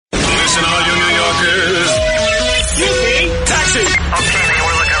Listen, all you New Yorkers. Taxi. Okay, man,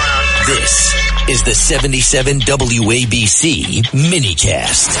 we're looking around. This is the 77 WABC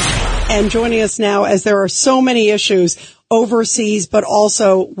minicast. And joining us now, as there are so many issues overseas, but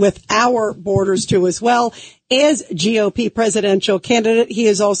also with our borders too as well, is GOP presidential candidate. He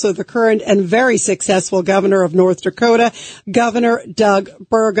is also the current and very successful governor of North Dakota, Governor Doug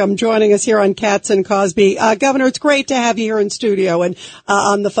Burgum, joining us here on Katz and Cosby. Governor, it's great to have you here in studio and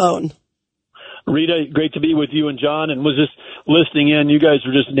on the phone. Rita, great to be with you and John, and was just listening in. You guys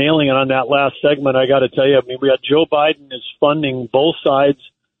were just nailing it on that last segment. I got to tell you, I mean, we got Joe Biden is funding both sides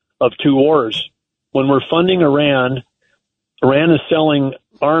of two wars. When we're funding Iran is selling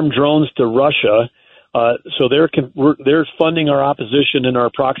armed drones to Russia. So they're funding our opposition in our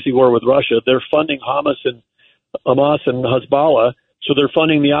proxy war with Russia. They're funding Hamas and Hezbollah. So they're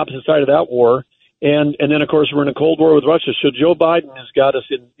funding the opposite side of that war. And then, of course, we're in a Cold War with Russia. So Joe Biden has got us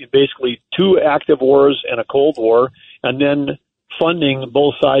in basically two active wars and a Cold War, and then funding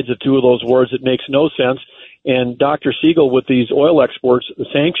both sides of two of those wars. It makes no sense. And Dr. Siegel with these oil exports, the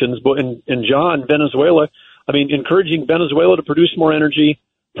sanctions, and John, Venezuela, I mean, encouraging Venezuela to produce more energy,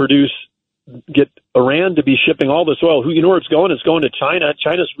 get Iran to be shipping all this oil. You know where it's going? It's going to China.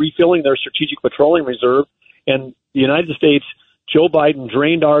 China's refilling their strategic petroleum reserve. And the United States, Joe Biden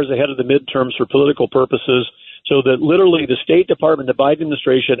drained ours ahead of the midterms for political purposes, so that literally the State Department, the Biden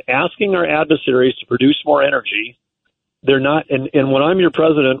administration, asking our adversaries to produce more energy. They're not, and when I'm your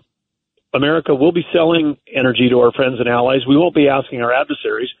president, America will be selling energy to our friends and allies. We won't be asking our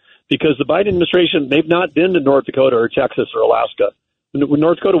adversaries, because the Biden administration, they've not been to North Dakota or Texas or Alaska. In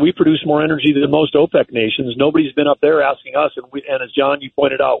North Dakota, we produce more energy than most OPEC nations. Nobody's been up there asking us. And as John, you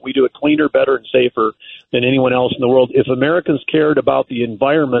pointed out, we do it cleaner, better, and safer than anyone else in the world. If Americans cared about the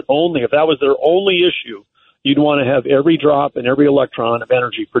environment only, if that was their only issue, you'd want to have every drop and every electron of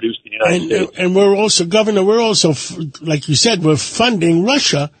energy produced in the United States. And we're also, Governor, like you said, we're funding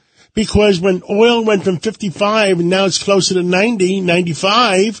Russia, because when oil went from 55 and now it's closer to 90,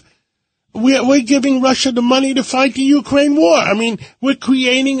 95, we're giving Russia the money to fight the Ukraine war. I mean, we're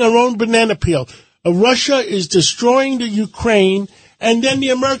creating our own banana peel. Russia is destroying the Ukraine, and then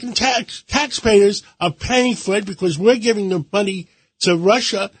the American taxpayers are paying for it because we're giving the money to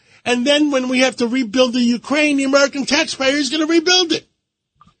Russia. And then when we have to rebuild the Ukraine, the American taxpayer is going to rebuild it.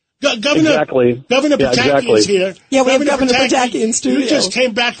 Governor Pataki is here. Yeah, we have Governor Pataki in studio. You just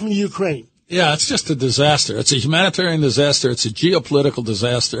came back from the Ukraine. Yeah, it's just a disaster. It's a humanitarian disaster. It's a geopolitical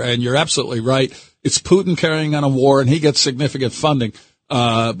disaster. And you're absolutely right. It's Putin carrying on a war, and he gets significant funding.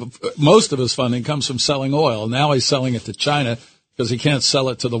 Most of his funding comes from selling oil. Now he's selling it to China because he can't sell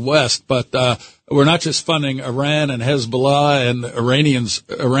it to the West. But we're not just funding Iran and Hezbollah and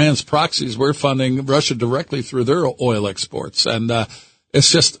Iran's proxies. We're funding Russia directly through their oil exports. And it's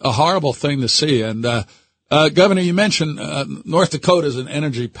just a horrible thing to see. And Governor, you mentioned North Dakota is an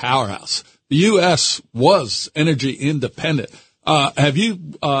energy powerhouse. The U.S. was energy independent. Have you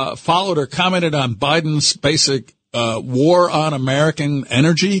followed or commented on Biden's basic war on American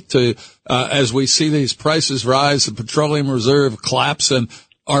energy as we see these prices rise, the petroleum reserve collapse, and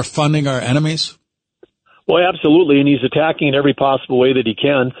are funding our enemies? Well, absolutely, and he's attacking in every possible way that he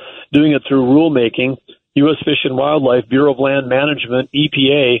can, doing it through rulemaking. U.S. Fish and Wildlife, Bureau of Land Management,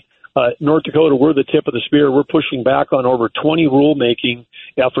 EPA, North Dakota, we're the tip of the spear. We're pushing back on over 20 rulemaking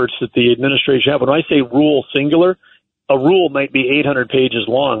efforts that the administration have. When I say rule singular, a rule might be 800 pages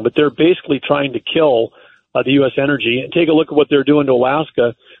long, but they're basically trying to kill the U.S. energy. And take a look at what they're doing to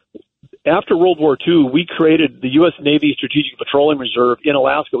Alaska. After World War II, we created the U.S. Navy Strategic Petroleum Reserve in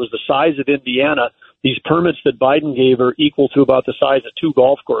Alaska. It was the size of Indiana. These permits that Biden gave are equal to about the size of 2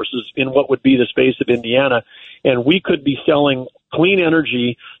 golf courses in what would be the space of Indiana. And we could be selling clean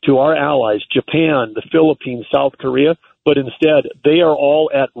energy to our allies, Japan, the Philippines, South Korea, but instead they are all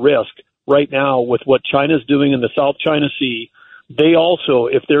at risk right now with what China's doing in the South China Sea. They also,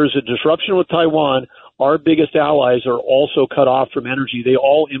 if there's a disruption with Taiwan, our biggest allies are also cut off from energy. They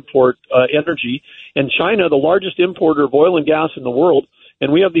all import energy. And China, the largest importer of oil and gas in the world,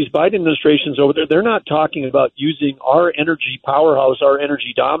 and we have these Biden administrations over there, they're not talking about using our energy powerhouse, our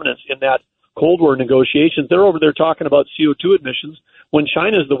energy dominance in that Cold War negotiations. They're over there talking about CO2 emissions when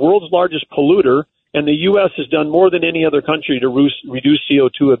China is the world's largest polluter, and the U.S. has done more than any other country to reduce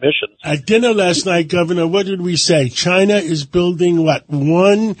CO2 emissions. At dinner last night, Governor, what did we say? China is building,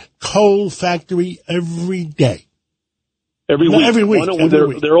 one coal factory every day? Every week. Every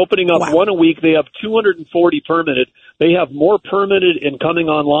week. They're opening up one a week. They have 240 permitted. They have more permitted and coming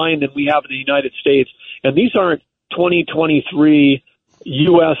online than we have in the United States. And these aren't 2023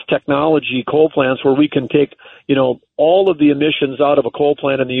 U.S. technology coal plants where we can take, all of the emissions out of a coal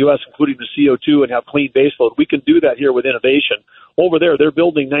plant in the U.S., including the CO2, and have clean baseload. We can do that here with innovation. Over there, they're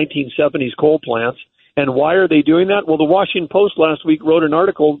building 1970s coal plants. And why are they doing that? Well, the Washington Post last week wrote an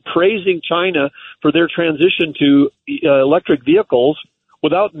article praising China for their transition to electric vehicles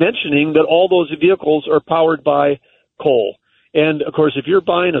without mentioning that all those vehicles are powered by coal. And, of course, if you're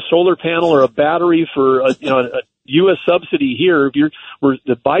buying a solar panel or a battery for a U.S. subsidy here,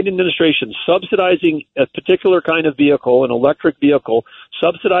 the Biden administration subsidizing a particular kind of vehicle, an electric vehicle,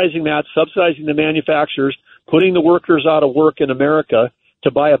 subsidizing the manufacturers, putting the workers out of work in America to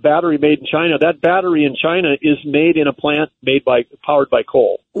buy a battery made in China. That battery in China is made in a plant powered by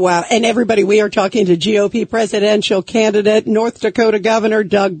coal. Wow. And everybody, we are talking to GOP presidential candidate, North Dakota Governor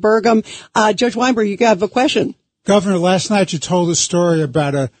Doug Burgum. Judge Weinberg, you have a question. Governor, last night you told a story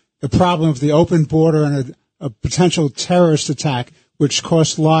about the problem of the open border and a potential terrorist attack which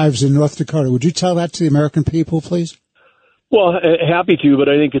cost lives in North Dakota. Would you tell that to the American people, please? Well, happy to, but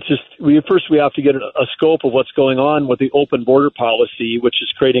I think it's just we have to get a scope of what's going on with the open border policy, which is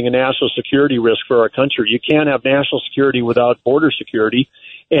creating a national security risk for our country. You can't have national security without border security.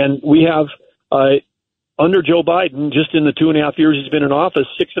 And we have, under Joe Biden, just in the 2.5 years he's been in office,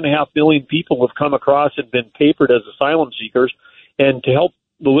 6.5 million people have come across and been papered as asylum seekers. And to help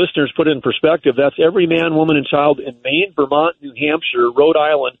the listeners put it in perspective, that's every man, woman, and child in Maine, Vermont, New Hampshire, Rhode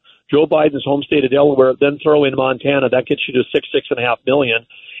Island, Joe Biden's home state of Delaware, then throw in Montana. That gets you to 6.5 million.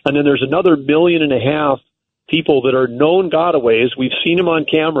 And then there's another 1.5 million people that are known gotaways. We've seen them on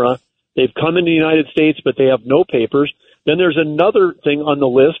camera. They've come into the United States, but they have no papers. Then there's another thing on the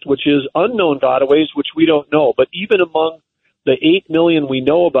list, which is unknown gotaways, which we don't know. But even among the 8 million we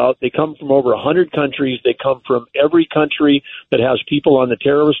know about, they come from over 100 countries. They come from every country that has people on the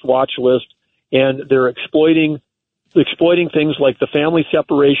terrorist watch list, and they're exploiting things like the family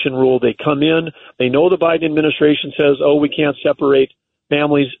separation rule. They come in, they know the Biden administration says, we can't separate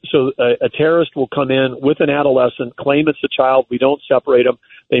families, so a terrorist will come in with an adolescent, claim it's a child, we don't separate them,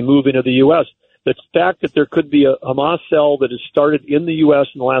 they move into the U.S. The fact that there could be a Hamas cell that has started in the U.S.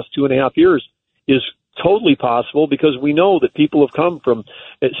 in the last 2.5 years is totally possible, because we know that people have come from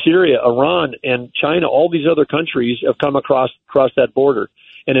Syria, Iran, and China. All these other countries have come across that border.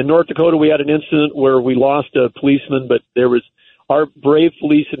 And in North Dakota, we had an incident where we lost a policeman, but our brave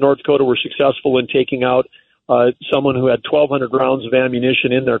police in North Dakota were successful in taking out someone who had 1,200 rounds of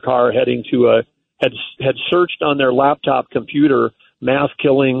ammunition in their car, heading to had searched on their laptop computer mass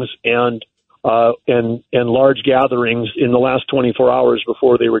killings and large gatherings in the last 24 hours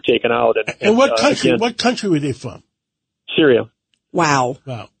before they were taken out. And what country? What country were they from? Syria. Wow.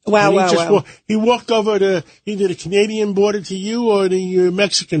 He walked over to either the Canadian border to you or the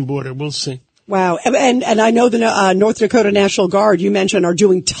Mexican border. We'll see. Wow. And I know the North Dakota National Guard, you mentioned, are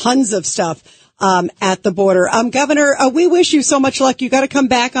doing tons of stuff at the border. Governor, we wish you so much luck. You got to come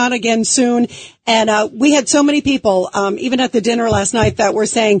back on again soon. And we had so many people, even at the dinner last night, that were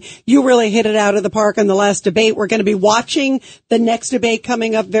saying you really hit it out of the park in the last debate. We're going to be watching the next debate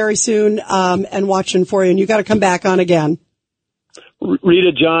coming up very soon, and watching for you. And you got to come back on again.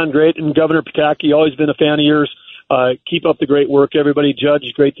 Rita, John, great. And Governor Pataki, always been a fan of yours. Keep up the great work, everybody.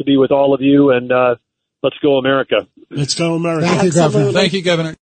 Judge, great to be with all of you. And let's go, America. Let's go, America. Thank you, Governor. Thank you, Governor.